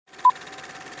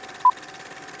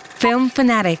Film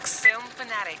Fanatics.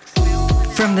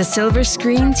 From the silver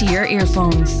screen to your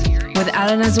earphones with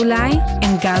Alan Azulay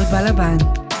and Gal Balaban.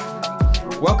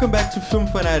 Welcome back to Film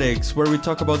Fanatics, where we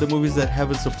talk about the movies that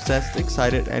have us obsessed,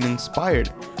 excited, and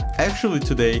inspired. Actually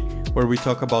today, where we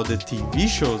talk about the TV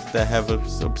shows that have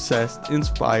us obsessed,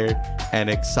 inspired,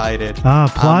 and excited.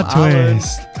 Plot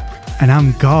twist. And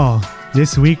I'm Gal.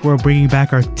 This week we're bringing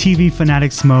back our TV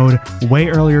Fanatics mode way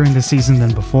earlier in the season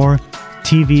than before.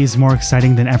 TV is more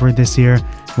exciting than ever this year.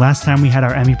 Last time we had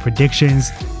our Emmy predictions,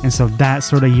 and so that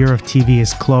sort of year of TV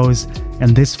is closed,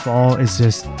 and this fall is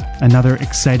just another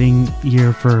exciting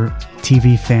year for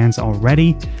TV fans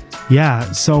already.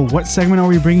 Yeah, so what segment are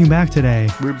we bringing back today?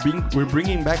 We're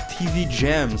bringing back TV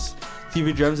Gems.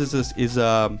 TV Gems is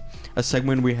a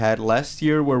segment we had last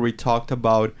year where we talked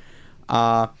about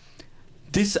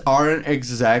these aren't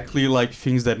exactly like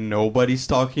things that nobody's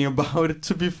talking about,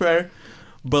 to be fair,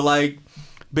 but like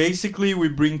basically we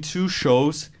bring two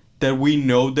shows that we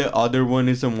know the other one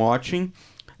isn't watching,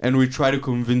 and we try to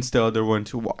convince the other one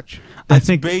to watch. That's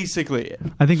basically it.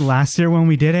 I think last year when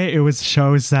we did it, it was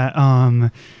shows that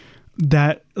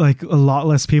that like a lot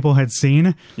less people had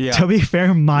seen. Yeah. To be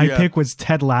fair, my pick was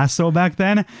Ted Lasso back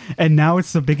then, and now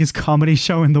it's the biggest comedy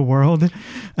show in the world. And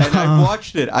I've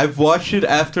watched it. I've watched it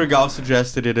after Gal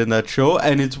suggested it in that show,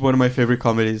 and it's one of my favorite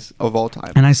comedies of all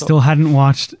time. And I still hadn't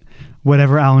watched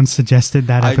whatever Alan suggested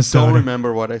that episode. I don't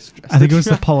remember what I suggested. I think it was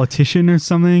The Politician or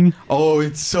something. Oh,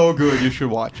 it's so good. You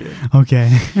should watch it.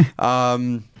 Okay.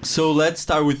 So let's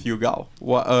start with you, Gal.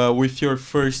 With your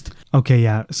first. Okay,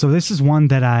 yeah. So this is one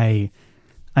that I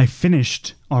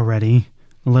finished already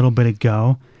a little bit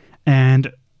ago.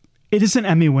 And it is an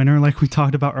Emmy winner like we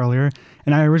talked about earlier.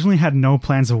 And I originally had no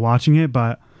plans of watching it,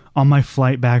 but on my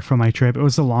flight back from my trip, it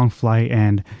was a long flight,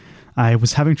 and I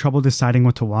was having trouble deciding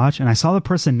what to watch, and I saw the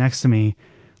person next to me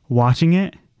watching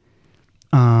it.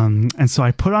 And so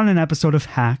I put on an episode of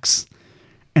Hacks,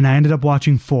 and I ended up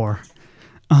watching 4.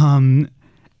 And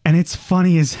it's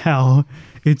funny as hell.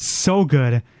 It's so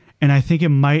good. And I think it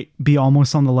might be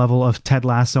almost on the level of Ted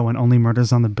Lasso and Only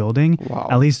Murders on the Building. Wow.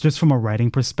 At least just from a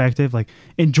writing perspective. Like,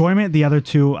 enjoyment, the other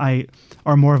two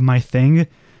are more of my thing.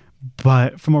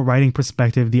 But from a writing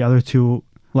perspective, the other two,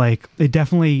 like, it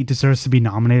definitely deserves to be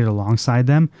nominated alongside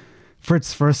them. For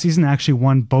its first season, it actually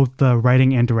won both the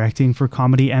writing and directing for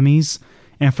comedy Emmys.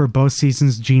 And for both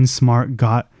seasons, Jean Smart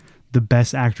got the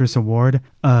Best Actress award.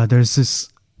 There's this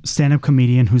stand-up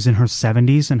comedian who's in her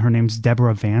 70s, and her name's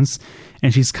Deborah Vance.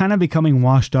 And she's kind of becoming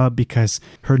washed up because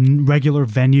her regular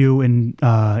venue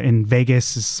in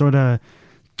Vegas is sort of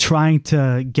trying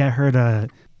to get her to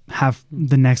have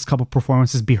the next couple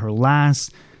performances be her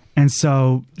last. And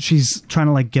so she's trying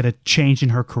to like get a change in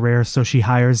her career. So she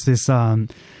hires this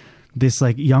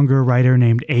like younger writer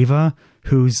named Ava,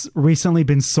 who's recently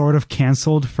been sort of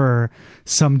canceled for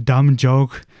some dumb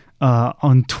joke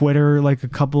on Twitter like a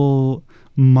couple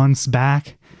months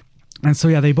back. And so,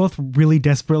 yeah, they both really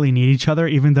desperately need each other,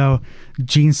 even though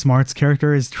Jean Smart's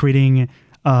character is treating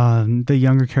the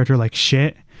younger character like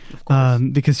shit,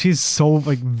 because she's so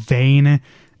like vain.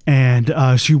 And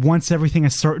she wants everything a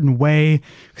certain way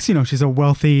because, you know, she's a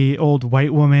wealthy old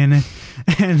white woman.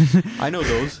 And I know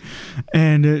those.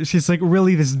 And she's like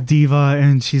really this diva,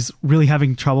 and she's really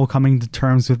having trouble coming to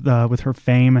terms with her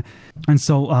fame. And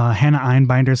so Hannah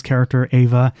Einbinder's character,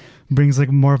 Ava, brings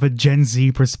like more of a Gen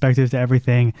Z perspective to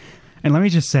everything. And let me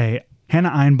just say,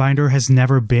 Hannah Einbinder has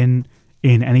never been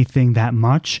in anything that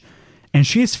much. And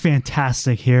she is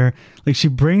fantastic here. Like, she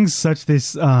brings such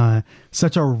a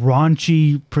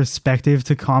raunchy perspective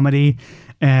to comedy,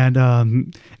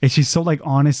 and she's so like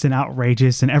honest and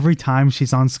outrageous. And every time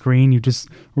she's on screen, you just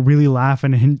really laugh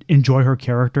and enjoy her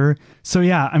character. So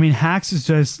yeah, I mean, Hacks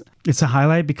is it's a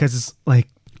highlight because it's like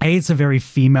it's a very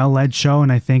female-led show,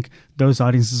 and I think those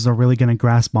audiences are really going to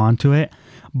grasp onto it.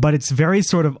 But it's very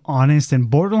sort of honest and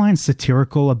borderline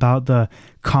satirical about the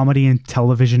comedy and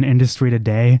television industry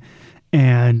today.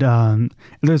 And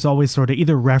there's always sort of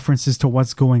either references to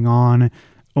what's going on,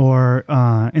 or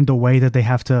in the way that they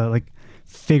have to like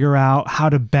figure out how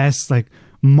to best like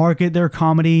market their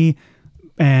comedy.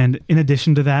 And in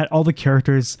addition to that, all the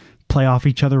characters play off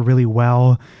each other really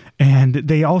well, and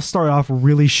they all start off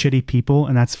really shitty people,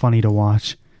 and that's funny to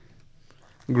watch.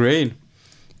 Great.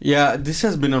 Yeah, this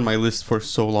has been on my list for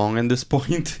so long at this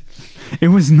point. It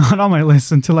was not on my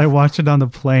list until I watched it on the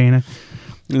plane.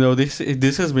 You know, this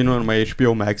has been on my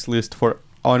HBO Max list for,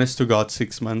 honest to God,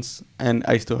 6 months, and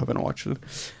I still haven't watched it.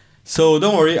 So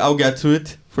don't worry, I'll get to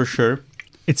it for sure.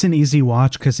 It's an easy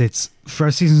watch because it's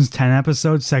first season's 10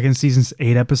 episodes, second season's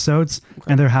 8 episodes,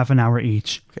 and they're half an hour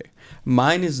each. Okay.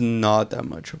 Mine is not that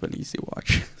much of an easy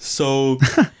watch. So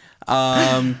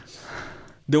The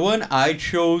one I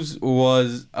chose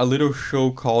was a little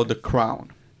show called The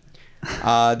Crown.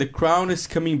 The Crown is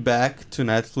coming back to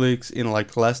Netflix in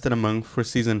like less than a month for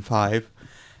season 5,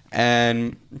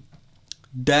 and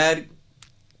that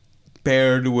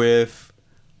paired with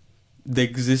the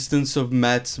existence of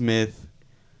Matt Smith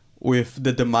with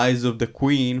the demise of the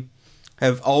Queen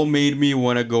have all made me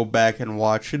want to go back and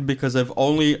watch it, because I've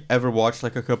only ever watched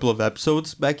like a couple of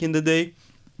episodes back in the day,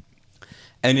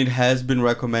 and it has been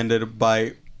recommended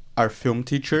by our film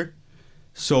teacher.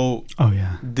 So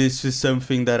this is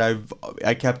something that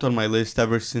I kept on my list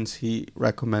ever since he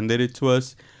recommended it to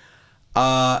us.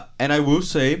 And I will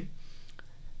say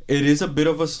it is a bit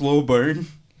of a slow burn,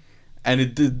 and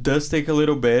it does take a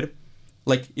little bit.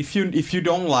 Like if you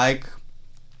don't like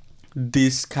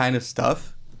this kind of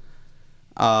stuff,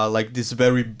 like this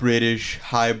very British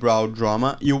highbrow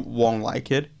drama, you won't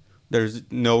like it. There's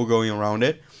no going around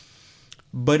it.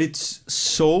 But it's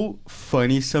so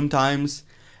funny sometimes,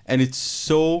 and it's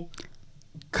so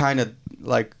kind of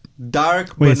like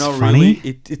dark, but not funny?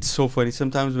 really. It's so funny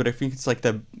sometimes, but I think it's like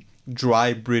the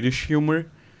dry British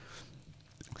humor.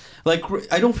 Like,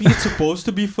 I don't think it's supposed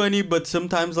to be funny, but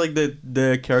sometimes like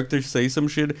the characters say some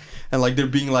shit, and like they're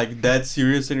being like that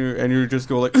serious, and you're just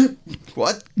go like,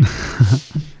 what?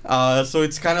 So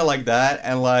it's kind of like that,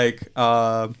 and like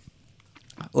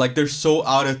they're so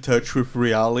out of touch with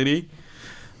reality.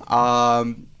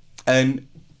 And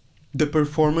the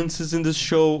performances in this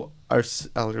show are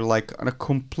like on a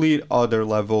complete other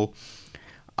level.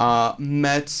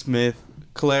 Matt Smith,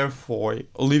 Claire Foy,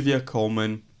 Olivia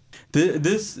Colman.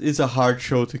 This is a hard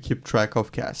show to keep track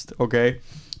of cast, okay?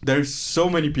 There's so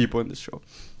many people in this show.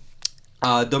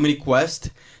 Dominic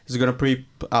West is going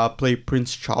to play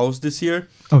Prince Charles this year.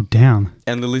 Oh, damn.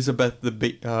 And Elizabeth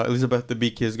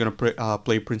Debicki is going to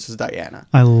play Princess Diana.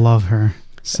 I love her.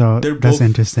 So they're that's both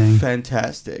interesting.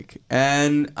 Fantastic.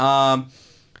 And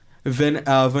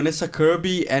Vanessa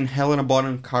Kirby and Helena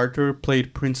Bonham Carter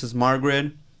played Princess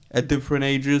Margaret at different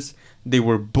ages. They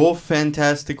were both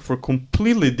fantastic for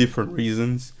completely different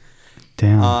reasons.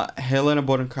 Damn. Helena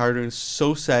Bonham Carter is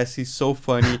so sassy, so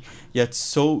funny, yet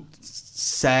so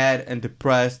sad and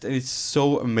depressed, and it's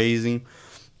so amazing.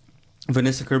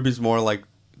 Vanessa Kirby is more like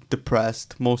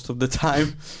depressed most of the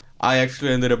time. I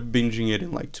actually ended up binging it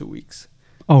in like 2 weeks.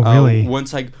 Oh, really?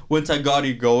 Once I got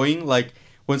it going, like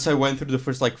once I went through the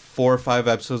first like 4 or 5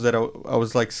 episodes that I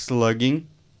was like slugging,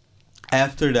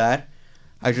 after that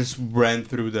I just ran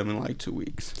through them in like 2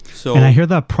 weeks. So, and I hear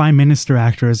the Prime Minister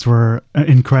actors were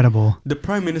incredible. The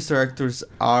Prime Minister actors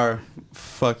are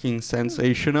fucking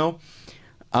sensational.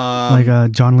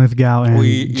 Like John Lithgow and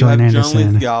Gillian Anderson.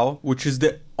 John Lithgow, which is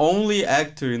the only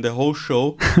actor in the whole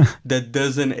show that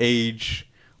doesn't age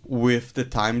with the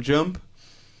time jump.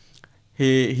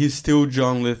 He's still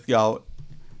John Lithgow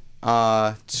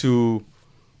to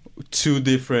 2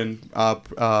 different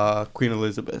Queen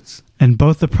Elizabeths. And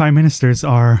both the Prime Ministers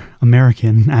are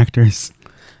American actors.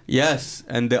 Yes,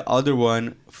 and the other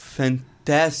one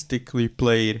fantastically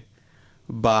played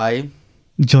by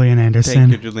Gillian Anderson.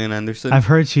 Thank you, Gillian Anderson. I've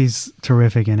heard she's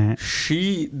terrific in it.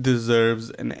 She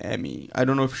deserves an Emmy. I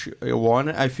don't know if she won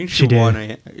it. I think she won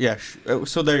it. Yeah.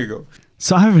 So there you go.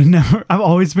 So I've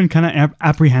always been kind of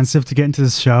apprehensive to get into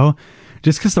this show,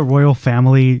 just because the royal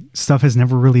family stuff has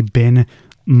never really been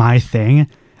my thing.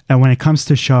 And when it comes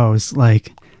to shows,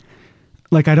 like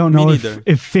I don't know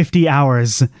if 50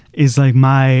 hours is like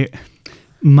my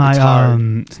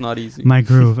it's not easy. My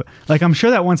groove. Like, I'm sure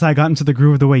that once I got into the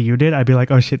groove the way you did, I'd be like,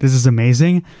 oh shit, this is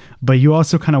amazing. But you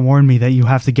also kind of warned me that you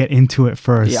have to get into it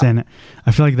first. Yeah. And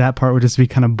I feel like that part would just be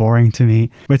kind of boring to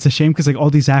me. But it's a shame because like all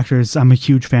these actors I'm a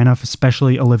huge fan of,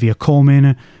 especially Olivia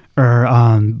Colman or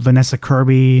Vanessa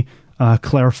Kirby,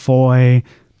 Claire Foy,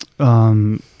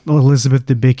 Elizabeth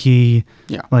Debicki.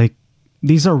 Yeah. Like,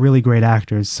 these are really great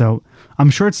actors. So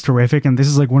I'm sure it's terrific. And this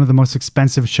is like one of the most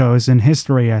expensive shows in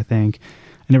history, I think.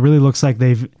 And it really looks like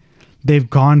they've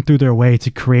gone through their way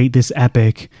to create this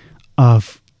epic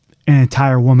of an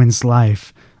entire woman's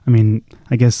life. I mean,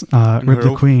 I guess Rip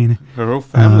the Queen. Her whole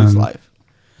family's life.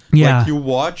 Yeah. Like you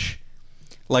watch,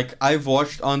 like I've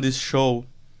watched on this show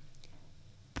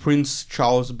Prince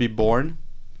Charles be born.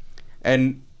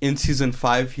 And in season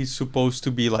 5, he's supposed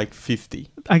to be like 50.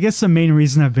 I guess the main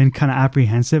reason I've been kind of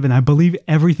apprehensive, and I believe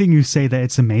everything you say that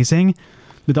it's amazing,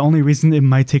 but the only reason it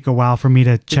might take a while for me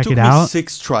to check it out. It took me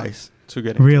 6 tries to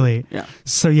get it. Really? Yeah.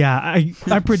 So yeah,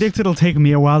 I predict it'll take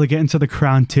me a while to get into The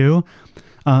Crown too,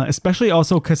 especially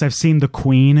also because I've seen The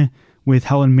Queen with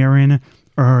Helen Mirren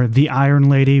or The Iron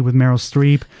Lady with Meryl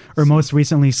Streep, or most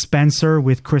recently Spencer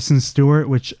with Kristen Stewart,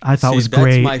 which I thought was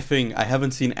great. That's my thing. I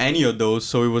haven't seen any of those,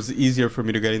 so it was easier for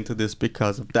me to get into this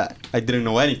because of that. I didn't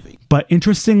know anything. But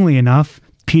interestingly enough,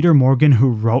 Peter Morgan, who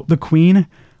wrote The Queen,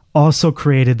 also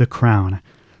created The Crown.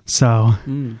 So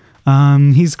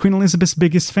he's Queen Elizabeth's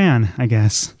biggest fan, I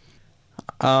guess.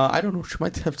 I don't know. She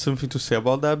might have something to say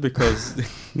about that because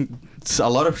a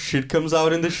lot of shit comes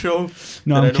out in the show.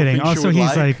 No, I'm kidding. Also,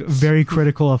 he's like very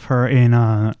critical of her in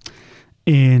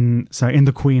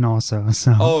The Queen also.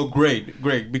 So. Oh,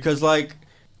 great. Because like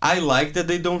I like that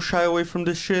they don't shy away from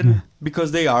this shit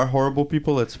because they are horrible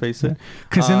people. Let's face it.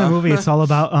 Because in the movie, it's all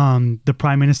about the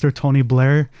Prime Minister Tony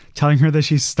Blair telling her that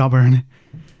she's stubborn.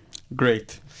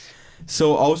 Great.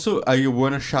 So also, I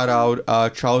want to shout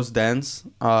out Charles Dance.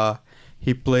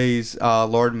 He plays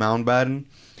Lord Mountbatten,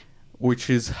 which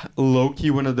is low-key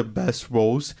one of the best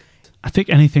roles. I think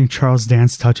anything Charles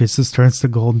Dance touches just turns to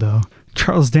gold, though.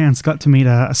 Charles Dance got to meet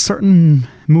a certain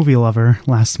movie lover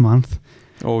last month.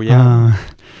 Oh, yeah?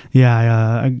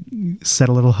 I said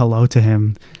a little hello to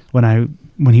him when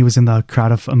he was in the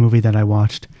crowd of a movie that I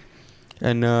watched.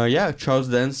 And Charles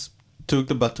Dance took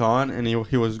the baton, and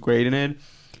he was great in it.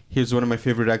 He was one of my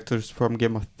favorite actors from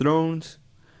Game of Thrones.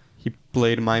 He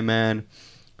played my man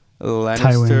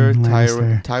Lannister.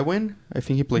 Tywin? I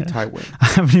think he played Tywin. I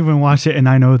haven't even watched it, and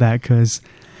I know that because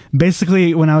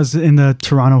basically when I was in the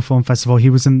Toronto Film Festival, he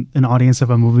was in an audience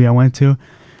of a movie I went to,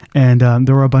 and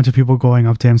there were a bunch of people going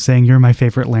up to him saying, "You're my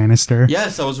favorite Lannister."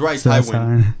 Yes, I was right. So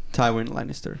Tywin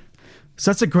Lannister.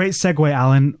 So that's a great segue,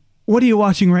 Alan. What are you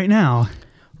watching right now?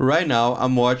 Right now,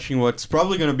 I'm watching what's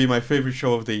probably going to be my favorite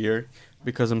show of the year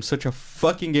because I'm such a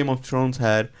fucking Game of Thrones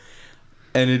head.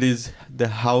 And it is The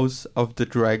House of the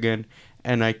Dragon.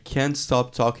 And I can't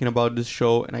stop talking about this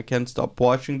show. And I can't stop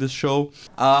watching this show.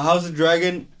 House of the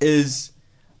Dragon is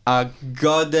a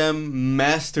goddamn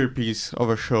masterpiece of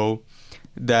a show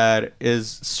that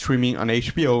is streaming on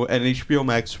HBO and HBO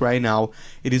Max right now.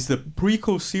 It is the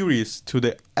prequel series to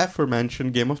the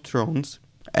aforementioned Game of Thrones.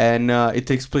 And it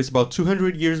takes place about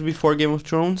 200 years before Game of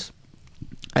Thrones.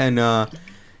 And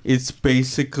it's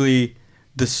basically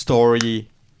the story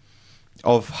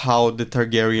of how the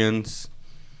Targaryens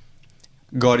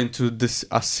got into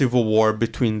a civil war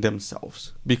between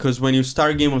themselves. Because when you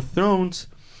start Game of Thrones,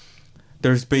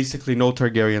 there's basically no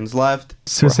Targaryens left.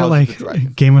 So is it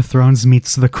like Game of Thrones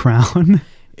meets The Crown?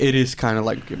 It is kind of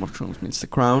like Game of Thrones meets The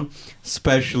Crown,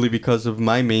 especially because of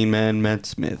my main man, Matt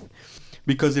Smith.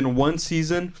 Because in one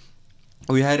season,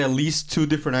 we had at least 2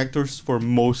 different actors for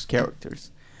most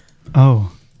characters.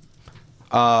 Oh.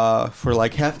 For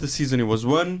like half the season it was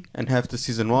one and half the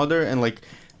season other, and like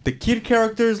the kid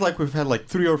characters, like we've had like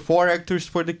 3 or 4 actors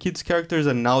for the kids characters,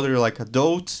 and now they're like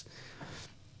adults.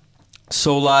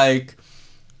 So like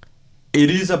it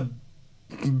is a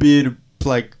bit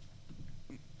like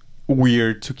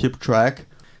weird to keep track.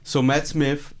 So Matt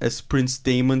Smith as Prince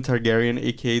Daemon Targaryen,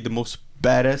 aka the most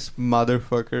badass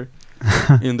motherfucker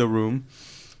in the room.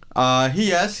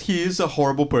 He is a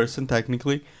horrible person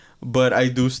technically, but I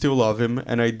do still love him,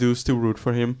 and I do still root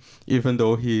for him, even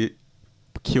though he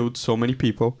killed so many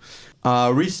people.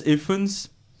 Rhys Ifans,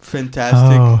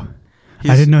 fantastic. Oh,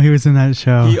 I didn't know he was in that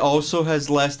show. He also has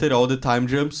lasted all the time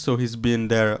jumps, so he's been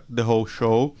there the whole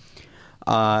show.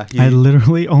 I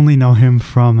literally only know him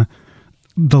from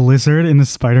the Lizard in the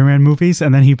Spider-Man movies,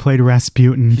 and then he played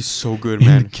Rasputin. He's so good,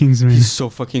 man. Kingsman. He's so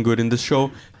fucking good in this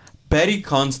show. Patty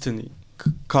Considine.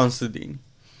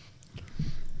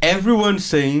 Everyone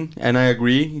saying, and I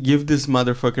agree, give this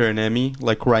motherfucker an Emmy,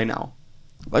 like right now.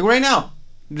 Like right now.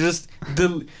 Just,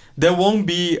 there won't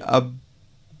be a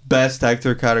Best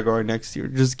Actor category next year.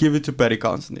 Just give it to Patty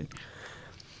Considine.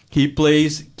 He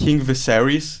plays King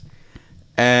Viserys,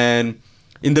 and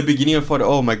in the beginning I thought,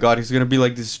 oh my god, he's gonna be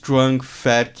like this drunk,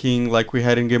 fat king like we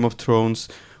had in Game of Thrones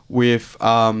with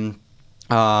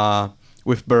Baratheon,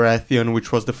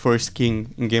 which was the first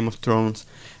king in Game of Thrones.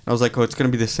 And I was like, oh, it's gonna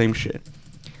be the same shit.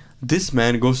 This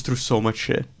man goes through so much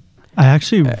shit. I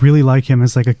actually really like him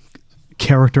as like a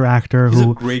character actor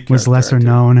who was lesser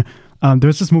known.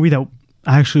 There's this movie that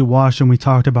I actually watched and we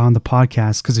talked about on the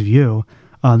podcast because of you,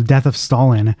 The Death of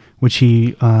Stalin, which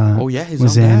he he's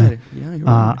was in. Bad. Yeah, you're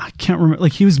right. I can't remember.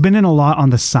 Like he's been in a lot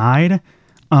on the side.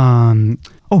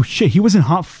 Oh shit, he was in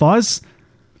Hot Fuzz.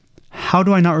 How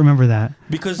do I not remember that?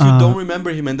 Because you don't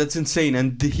remember him, and that's insane.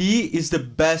 And he is the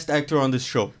best actor on this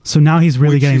show. So now he's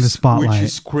really getting the spotlight. Which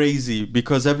is crazy,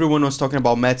 because everyone was talking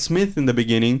about Matt Smith in the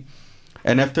beginning.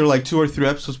 And after like 2 or 3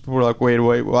 episodes, people were like, wait,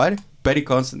 what? Patty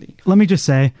Considine. Let me just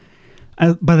say,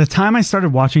 by the time I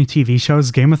started watching TV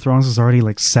shows, Game of Thrones was already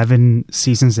like 7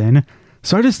 seasons in.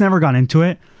 So I just never got into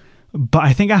it. But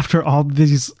I think after all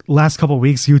these last couple of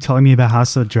weeks, you telling me about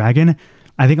House of the Dragon,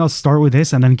 I think I'll start with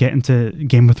this and then get into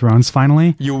Game of Thrones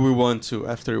finally. You will want to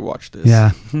after you watch this.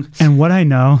 Yeah. And what I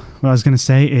was going to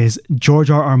say is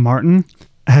George R.R. Martin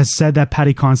has said that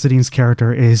Paddy Considine's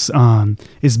character is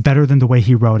better than the way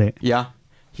he wrote it. Yeah.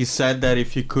 He said that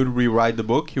if he could rewrite the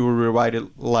book, he would rewrite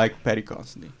it like Paddy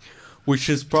Considine, which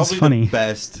is probably the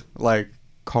best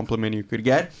compliment you could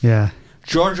get. Yeah.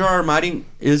 George R.R. Martin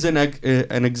is an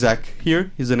exec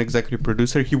here. He's an executive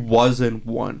producer. He wasn't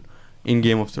one in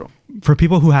Game of Thrones. For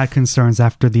people who had concerns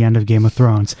after the end of Game of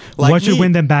Thrones, what should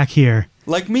win them back here?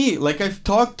 Like me. Like I've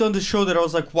talked on the show that I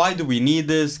was like, why do we need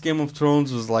this? Game of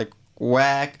Thrones was like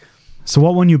whack. So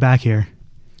what won you back here?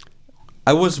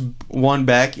 I was won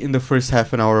back in the first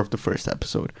half an hour of the first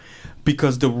episode.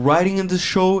 Because the writing in the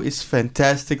show is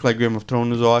fantastic, like Game of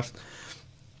Thrones was.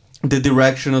 The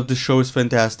direction of the show is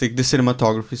fantastic. The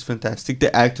cinematography is fantastic.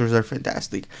 The actors are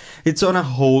fantastic. It's on a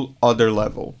whole other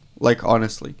level. Like,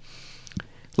 honestly.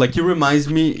 Like, it reminds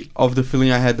me of the feeling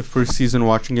I had the first season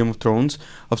watching Game of Thrones.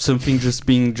 Of something just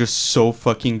being just so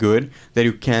fucking good that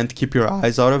you can't keep your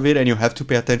eyes out of it. And you have to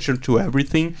pay attention to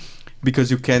everything.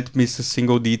 Because you can't miss a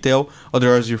single detail.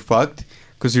 Otherwise, you're fucked.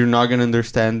 Because you're not going to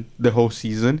understand the whole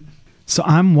season. So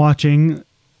I'm watching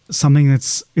something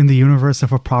that's in the universe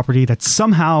of a property that's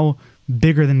somehow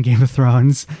bigger than Game of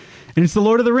Thrones, and it's the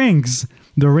Lord of the Rings,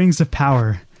 the Rings of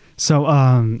Power. So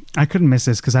I couldn't miss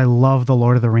this because I love the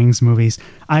Lord of the Rings movies.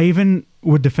 I even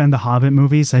would defend the Hobbit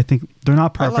movies. I think they're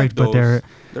not perfect, but they're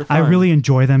I really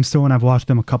enjoy them still, and I've watched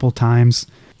them a couple times.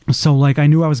 So like I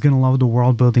knew I was going to love the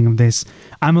world building of this.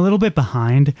 I'm a little bit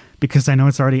behind because I know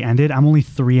it's already ended. I'm only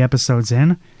 3 episodes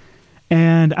in,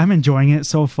 and I'm enjoying it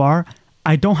so far.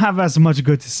 I don't have as much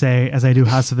good to say as I do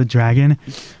House of the Dragon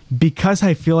because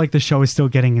I feel like the show is still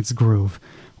getting its groove.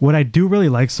 What I do really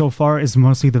like so far is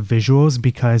mostly the visuals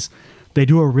because they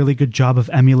do a really good job of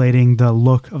emulating the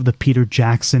look of the Peter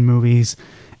Jackson movies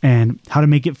and how to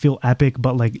make it feel epic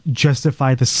but like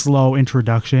justify the slow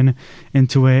introduction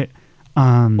into it.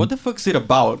 What the fuck's it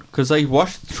about? Because I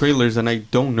watched the trailers and I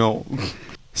don't know.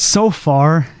 So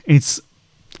far, it's,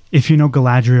 if you know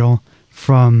Galadriel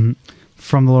from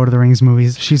the Lord of the Rings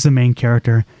movies, she's the main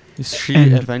character. Is she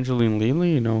Evangeline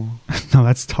Lilly? No. No,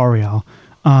 that's Tauriel.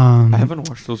 I haven't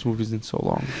watched those movies in so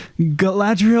long.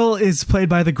 Galadriel is played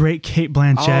by the great Cate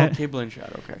Blanchett. Oh, Cate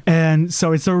Blanchett, okay. And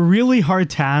so it's a really hard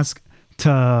task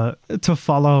to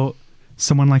follow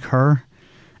someone like her.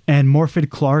 And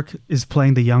Morfydd Clark is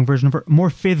playing the young version of her.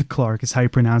 Morfydd Clark is how you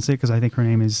pronounce it, because I think her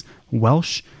name is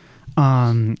Welsh.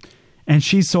 And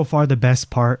she's so far the best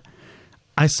part.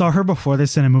 I saw her before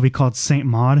this in a movie called Saint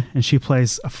Maud, and she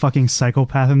plays a fucking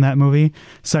psychopath in that movie.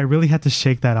 So I really had to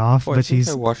shake that off. Oh, but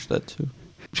I watched that too.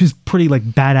 She's pretty like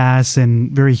badass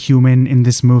and very human in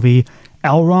this movie.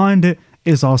 Elrond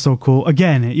is also cool.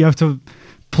 Again, you have to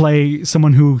play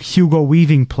someone who Hugo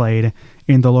Weaving played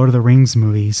in the Lord of the Rings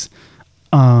movies.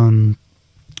 And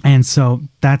so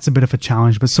that's a bit of a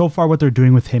challenge. But so far what they're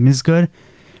doing with him is good.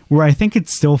 Where I think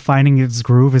it's still finding its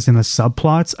groove is in the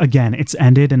subplots. Again, it's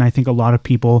ended, and I think a lot of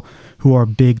people who are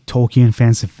big Tolkien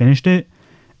fans have finished it.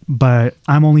 But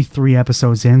I'm only 3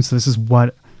 episodes in, so this is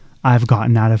what I've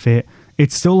gotten out of it.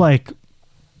 It's still like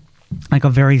a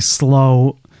very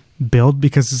slow build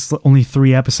because it's only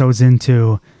 3 episodes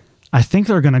into. I think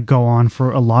they're going to go on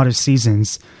for a lot of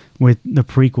seasons with the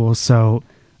prequels. So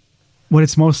what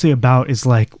it's mostly about is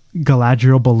like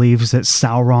Galadriel believes that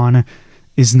Sauron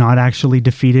is not actually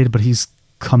defeated, but he's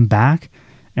come back.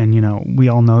 And, you know, we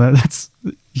all know that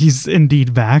he's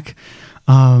indeed back.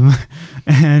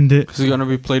 And because he's going to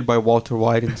be played by Walter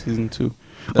White in season 2.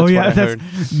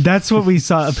 That's what we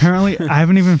saw. Apparently, I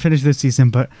haven't even finished this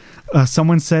season, but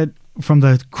someone said from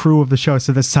the crew of the show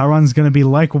said that Sauron's going to be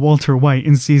like Walter White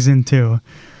in season 2.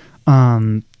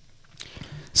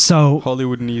 So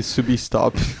Hollywood needs to be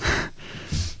stopped.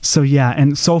 So yeah,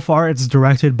 and so far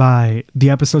the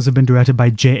episodes have been directed by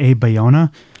J.A.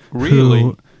 Bayona.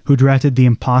 Really? Who directed The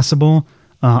Impossible,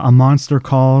 A Monster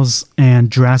Calls, and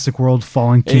Jurassic World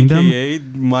Fallen Kingdom. AKA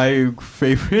my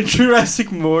favorite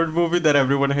Jurassic World movie that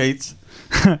everyone hates.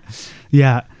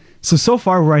 Yeah. So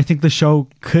far where I think the show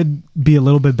could be a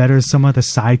little bit better is some of the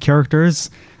side characters.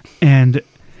 And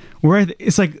where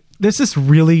it's like, there's this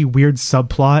really weird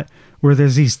subplot where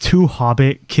there's these 2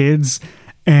 Hobbit kids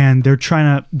and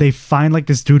they find like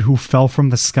this dude who fell from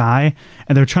the sky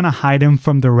and they're trying to hide him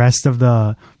from the rest of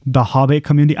the Hobbit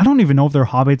community. I don't even know if they're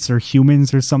hobbits or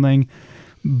humans or something,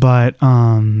 but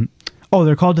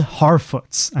they're called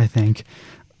Harfoots, I think.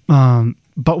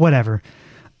 But whatever.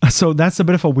 So that's a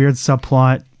bit of a weird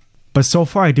subplot. But so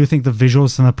far, I do think the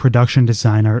visuals and the production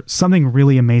design are something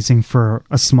really amazing for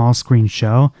a small screen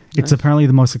show. It's apparently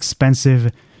the most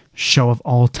expensive show of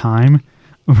all time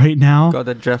right now. Got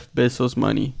that Jeff Bezos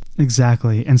money.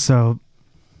 Exactly. And so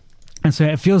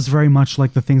it feels very much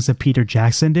like the things that Peter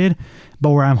Jackson did.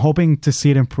 But where I'm hoping to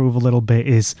see it improve a little bit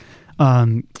is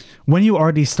when you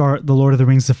already start The Lord of the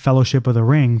Rings, The Fellowship of the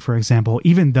Ring, for example,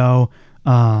 even though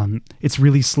it's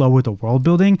really slow with the world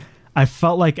building, I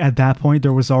felt like at that point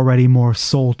there was already more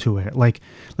soul to it. Like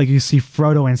you see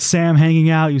Frodo and Sam hanging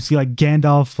out. You see like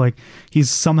Gandalf, like he's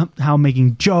somehow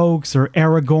making jokes, or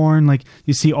Aragorn. Like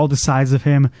you see all the sides of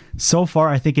him. So far,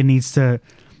 I think it needs to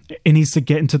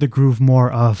get into the groove more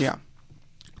of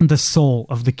the soul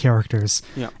of the characters.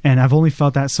 Yeah. And I've only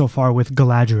felt that so far with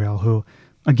Galadriel, who,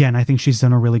 again, I think she's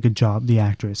done a really good job, the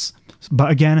actress.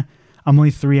 But again, I'm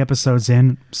only 3 episodes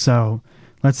in, so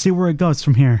let's see where it goes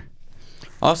from here.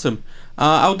 Awesome.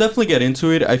 I'll definitely get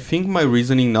into it. I think my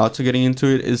reasoning not to getting into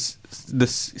it is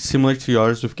similar to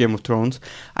yours with Game of Thrones.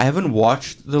 I haven't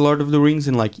watched The Lord of the Rings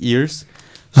in like years,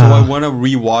 so I want to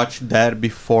rewatch that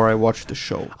before I watch the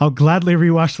show. I'll gladly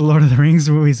rewatch The Lord of the Rings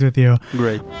movies with you.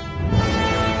 Great.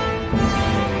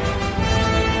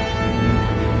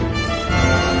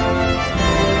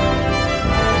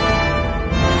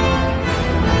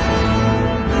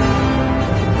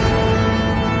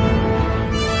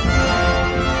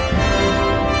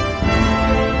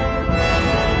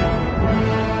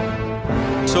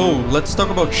 So, let's talk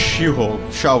about She-Hulk,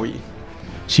 shall we?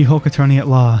 She-Hulk Attorney at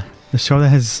Law, the show that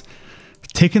has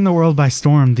taken the world by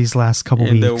storm these last couple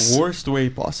weeks. In the worst way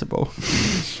possible.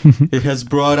 It has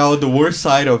brought out the worst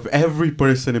side of every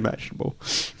person imaginable.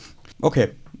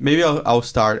 Okay, maybe I'll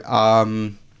start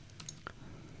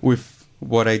with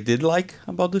what I did like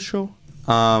about the show.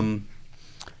 I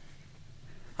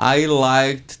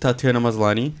liked Tatiana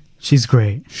Maslany. She's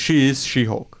great. She is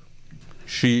She-Hulk.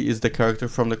 She is the character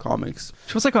from the comics.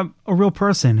 She was like a real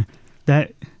person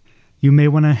that you may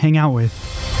want to hang out with.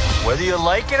 Whether you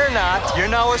like it or not, you're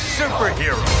now a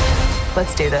superhero.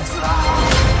 Let's do this.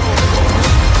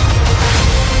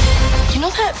 You know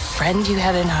that friend you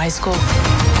had in high school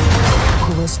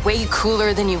who was way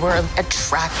cooler than you were,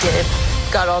 attractive,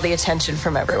 got all the attention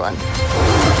from everyone?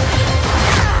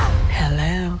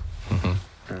 Hello.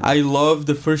 I love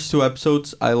the first 2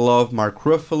 episodes. I love Mark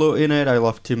Ruffalo in it. I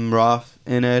love Tim Roth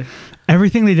in it.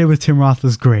 Everything they did with Tim Roth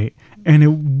was great, and it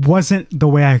wasn't the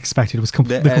way I expected. It was the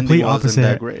complete opposite. Wasn't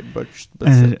that great,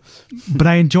 but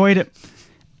I enjoyed it.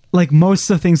 Like most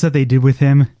of the things that they did with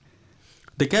him,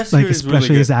 the cast like here is especially really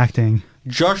good. his acting.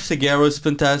 Josh Segarra is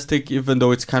fantastic, even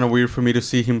though it's kind of weird for me to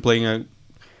see him playing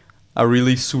a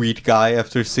really sweet guy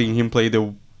after seeing him play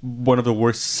one of the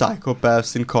worst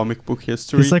psychopaths in comic book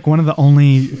history. He's like one of the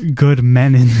only good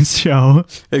men in this show.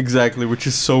 Exactly, which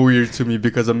is so weird to me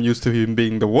because I'm used to him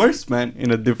being the worst man in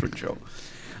a different show.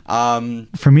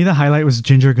 For me, the highlight was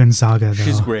Ginger Gonzaga, though.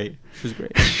 She's great.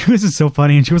 She was just so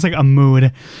funny, and she was like a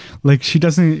mood. Like, she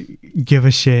doesn't give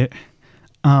a shit.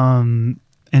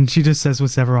 And she just says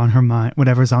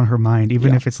whatever's on her mind,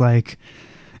 even if it's like,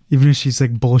 even if she's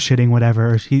like bullshitting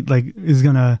whatever, she like is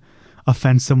gonna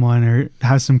offend someone or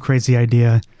has some crazy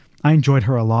idea. I enjoyed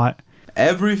her a lot.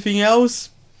 Everything else,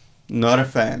 not a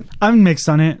fan. I'm mixed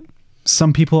on it.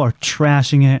 Some people are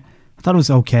trashing it. I thought it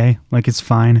was okay. Like, it's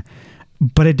fine.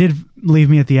 But it did leave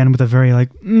me at the end with a very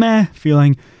like meh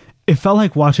feeling. It felt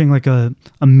like watching like a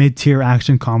mid-tier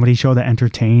action comedy show that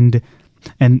entertained,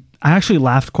 and I actually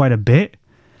laughed quite a bit.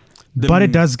 But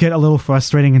it does get a little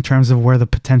frustrating in terms of where the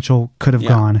potential could have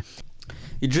gone.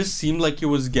 It just seemed like it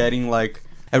was getting like,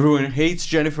 everyone hates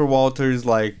Jennifer Walters,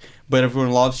 like, but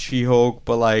everyone loves She-Hulk,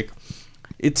 but like,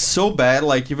 it's so bad,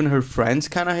 like, even her friends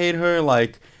kind of hate her,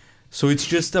 like, so it's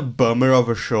just a bummer of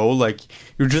a show. Like,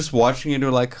 you're just watching it and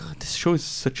you're like, oh, this show is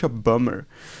such a bummer.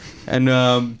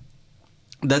 And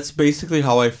that's basically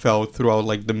how I felt throughout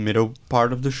like the middle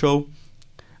part of the show.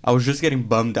 I was just getting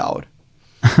bummed out.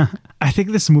 I think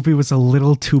this movie was a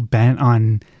little too bent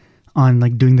on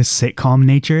like doing the sitcom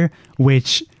nature,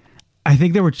 which I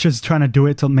think they were just trying to do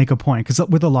it to make a point. Because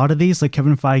with a lot of these, like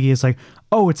Kevin Feige is like,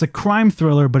 oh, it's a crime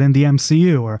thriller, but in the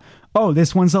MCU, or oh,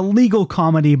 this one's a legal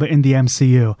comedy, but in the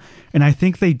MCU. And I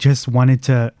think they just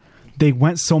they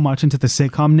went so much into the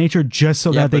sitcom nature just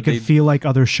so that they could feel like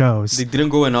other shows. They didn't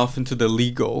go enough into the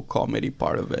legal comedy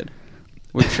part of it,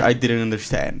 which I didn't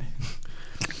understand.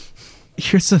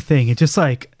 Here's the thing. It's just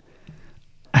like,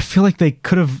 I feel like they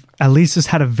could have at least just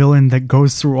had a villain that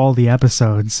goes through all the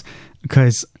episodes,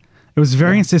 because it was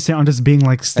very insistent on just being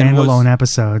like standalone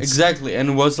episodes. Exactly. And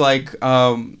it was like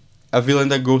a villain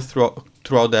that goes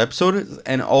throughout the episode,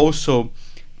 and also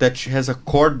that she has a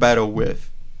court battle with.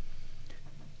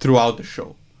 throughout the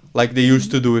show, like they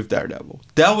used to do with Daredevil.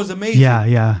 That was amazing.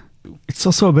 Yeah. It's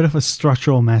also a bit of a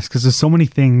structural mess because there's so many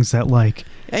things that like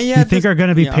you think are going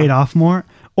to be paid off more,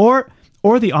 or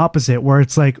the opposite, where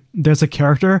it's like there's a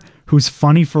character who's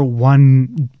funny for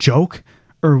one joke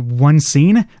or one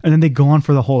scene, and then they go on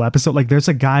for the whole episode. Like there's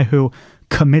a guy who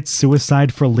commits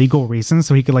suicide for legal reasons,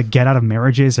 so he could like get out of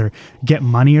marriages or get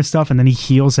money or stuff, and then he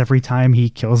heals every time he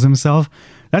kills himself.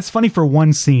 That's funny for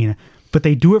one scene, but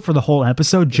they do it for the whole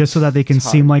episode just so that they can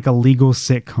seem like a legal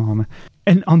sitcom.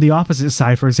 And on the opposite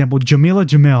side, for example, Jamila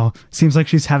Jamil seems like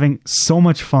she's having so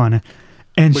much fun,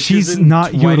 and But she's in not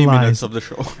 20 minutes utilized. of the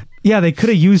show. Yeah, they could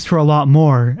have used her a lot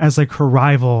more as like her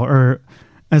rival, or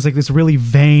as like this really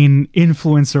vain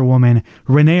influencer woman.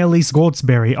 Renee Elise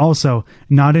Goldsberry, also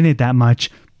not in it that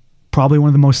much. Probably one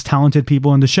of the most talented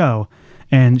people in the show,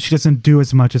 and she doesn't do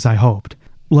as much as I hoped.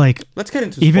 Like, Let's get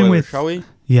into even spoilers, with, shall we?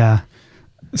 Yeah.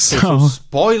 So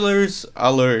spoilers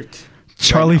alert.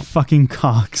 Charlie right now. fucking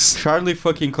Cox. Charlie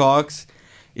fucking Cox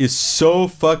is so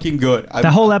fucking good. That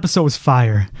whole episode was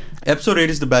fire. Episode 8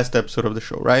 is the best episode of the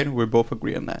show, right? We both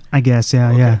agree on that. I guess,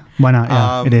 yeah. Why not?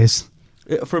 Yeah, it is.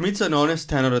 For me, it's an honest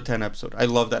 10 out of 10 episode. I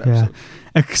love that Yeah. episode.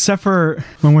 Except for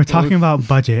when we're talking about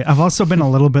budget, I've also been a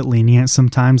little bit lenient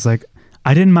sometimes. Like,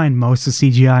 I didn't mind most of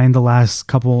CGI in the last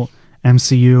couple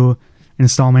MCU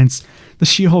installments. The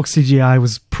She-Hulk CGI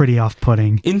was pretty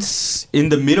off-putting. In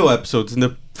the middle episodes, in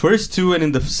the first two and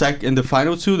in the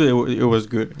final two, it was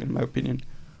good, in my opinion.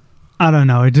 I don't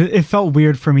know. It felt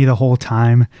weird for me the whole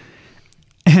time.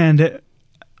 And it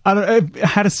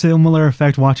had a similar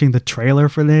effect watching the trailer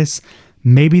for this.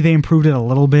 Maybe they improved it a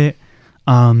little bit.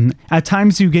 At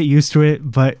times you get used to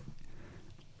it, but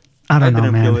I don't know,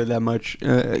 man. I didn't feel it that much.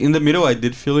 In the middle, I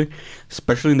did feel it,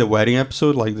 especially in the wedding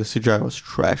episode. Like, the CGI was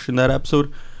trash in that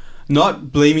episode.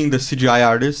 Not blaming the CGI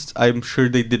artists. I'm sure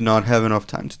they did not have enough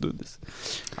time to do this.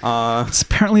 It's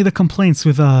apparently the complaints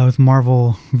with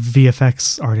Marvel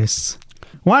VFX artists.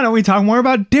 Why don't we talk more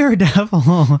about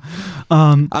Daredevil?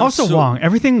 Wong.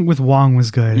 Everything with Wong was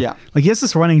good. Yeah. Like, he has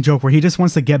this running joke where he just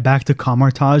wants to get back to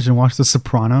Kamartage and watch The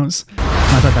Sopranos.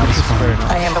 I thought that was funny.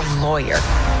 I am a lawyer.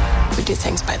 We do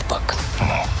things by the book.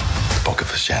 No, the book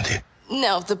of Ashanti.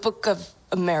 No, the book of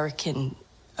American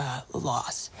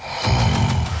laws.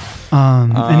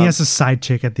 And he has a side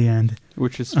chick at the end.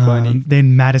 Which is funny.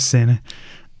 Named Madison.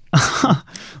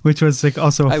 Which was like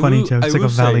also a funny joke. It's like a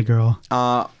Valley girl.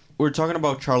 We're talking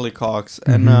about Charlie Cox,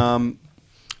 and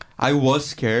I was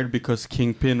scared because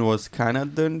Kingpin was kind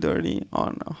of done dirty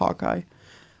on Hawkeye.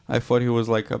 I thought he was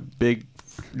like a big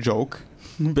joke,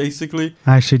 basically.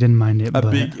 I actually didn't mind it, but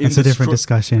it's a different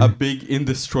discussion. A big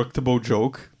indestructible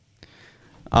joke.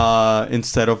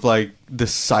 Instead of like the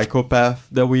psychopath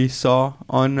that we saw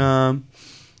on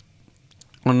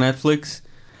Netflix.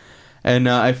 And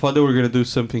I thought they were going to do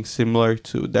something similar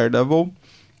to Daredevil.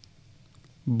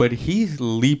 But he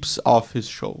leaps off his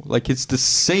show. Like, it's the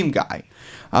same guy.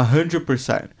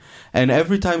 100%. And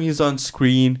every time he's on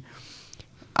screen,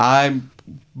 I'm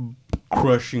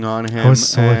crushing on him. I was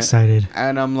so excited.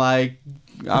 And I'm like,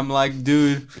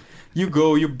 dude,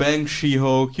 you bang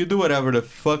She-Hulk. You do whatever the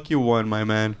fuck you want, my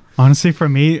man. Honestly, for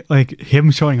me, like,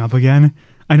 him showing up again,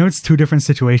 I know it's two different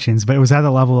situations, but it was at the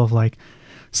level of, like,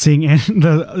 seeing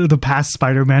the past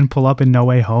Spider-Man pull up in No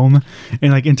Way Home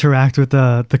and like interact with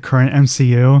the current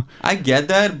MCU. I get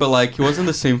that, but like, it wasn't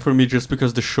the same for me just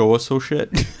because the show was so shit.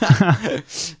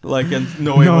 Like, and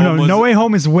No Way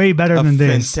Home is way better than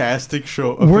this. Fantastic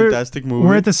show, fantastic movie.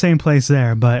 We're at the same place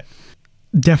there, but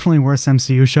definitely worst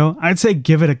MCU show. I'd say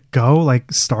give it a go,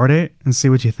 like start it and see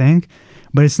what you think.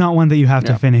 But it's not one that you have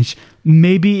to finish.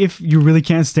 Maybe if you really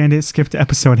can't stand it, skip to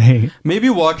episode 8. Maybe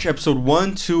watch episode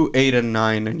 1, 2, 8, and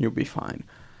 9 and you'll be fine.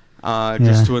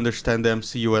 Just to understand the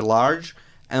MCU at large.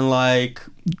 And like...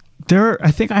 I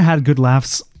think I had good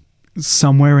laughs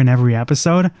somewhere in every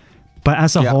episode. But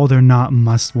as a whole, they're not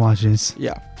must-watches.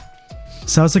 Yeah.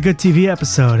 So it's a good TV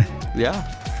episode. Yeah.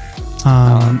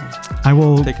 I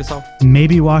will take us off.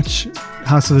 Maybe watch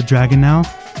House of the Dragon now.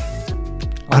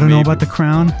 I don't know about The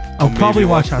Crown. I'll probably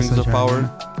watch House of the Dragon.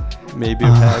 Maybe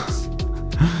Pax.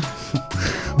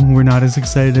 We're not as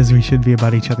excited as we should be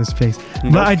about each other's face.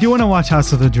 Nope. But I do want to watch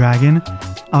House of the Dragon.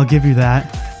 I'll give you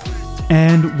that.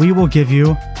 And we will give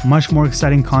you much more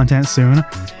exciting content soon.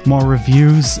 More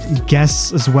reviews,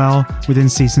 guests as well within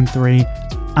Season 3.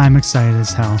 I'm excited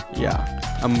as hell. Yeah.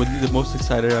 I'm the most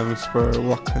excited I was for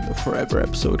Wakanda Forever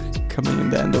episode coming in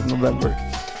the end of November.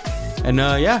 And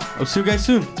I'll see you guys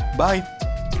soon. Bye.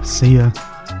 See ya.